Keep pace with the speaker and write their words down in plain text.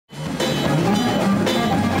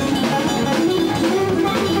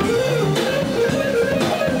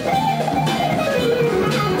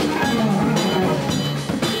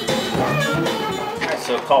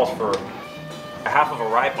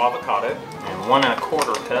avocado and 1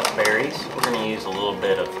 1/4 cup berries. We're going to use a little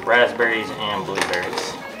bit of raspberries and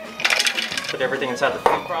blueberries. Put everything inside the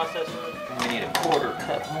food processor. We need 1/4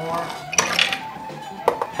 cup more.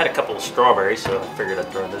 Had a couple of strawberries, so I figured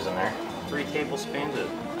I'd throw those in there. 3 tablespoons of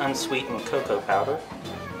unsweetened cocoa powder.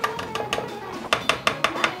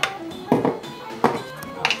 Oh,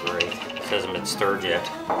 great. It hasn't been stirred yet.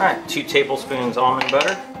 Alright, 2 tablespoons almond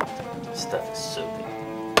butter. This stuff is so good.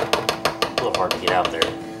 A little hard to get out there.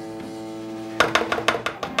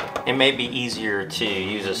 It may be easier to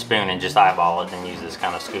use a spoon and just eyeball it than use this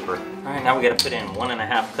kind of scooper. Alright, now we gotta put in 1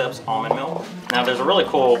 1/2 cups almond milk. Now there's a really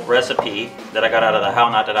cool recipe that I got out of the How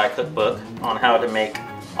Not to Die cookbook on how to make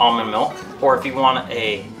almond milk. Or if you want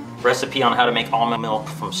a recipe on how to make almond milk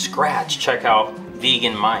from scratch, check out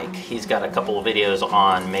Vegan Mike. He's got a couple of videos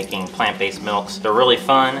on making plant-based milks. They're really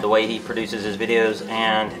fun, the way he produces his videos,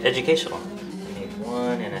 and educational. We need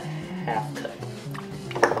 1 1/2 cup.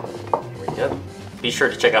 There we go. Be sure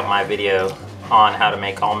to check out my video on how to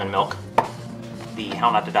make almond milk the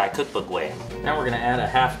How Not to Die cookbook way. Now we're going to add a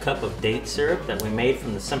 1/2 cup of date syrup that we made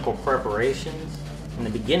from the simple preparations in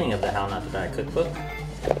the beginning of the How Not to Die cookbook.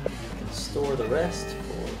 Store the rest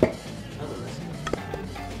for another recipe.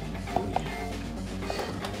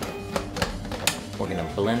 We're going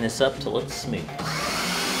to blend this up till it's smooth.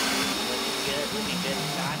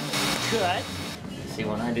 Cut. See,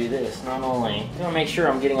 when I do this, not only do I make sure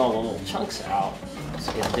I'm getting all the little chunks out,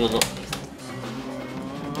 so I'm gonna do a little.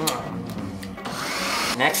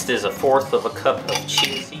 Next is 1/4 cup of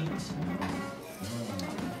chia seeds.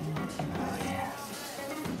 Oh yeah.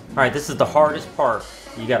 All right, this is the hardest part.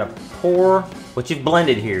 You gotta pour what you've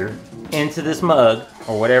blended here into this mug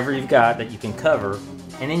or whatever you've got that you can cover,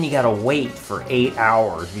 and then you gotta wait for 8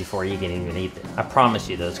 hours before you can even eat it. I promise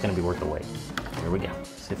you though, it's gonna be worth the wait. Here we go.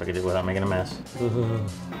 See if I can do it without making a mess.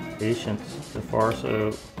 Patience. So far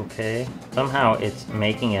so okay. Somehow it's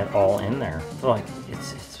making it all in there. I feel like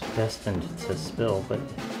it's destined to spill, but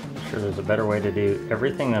I'm sure there's a better way to do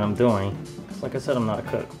everything that I'm doing. Like I said, I'm not a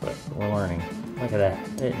cook, but we're learning. Look at that.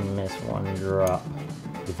 Didn't miss one drop.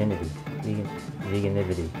 Divinity.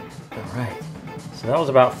 Veganivity. Alright. So that was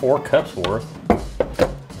about 4 cups worth. That's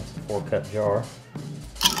a 4-cup jar.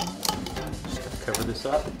 Just gotta cover this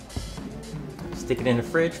up. Stick it in the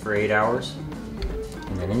fridge for 8 hours,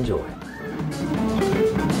 and then enjoy.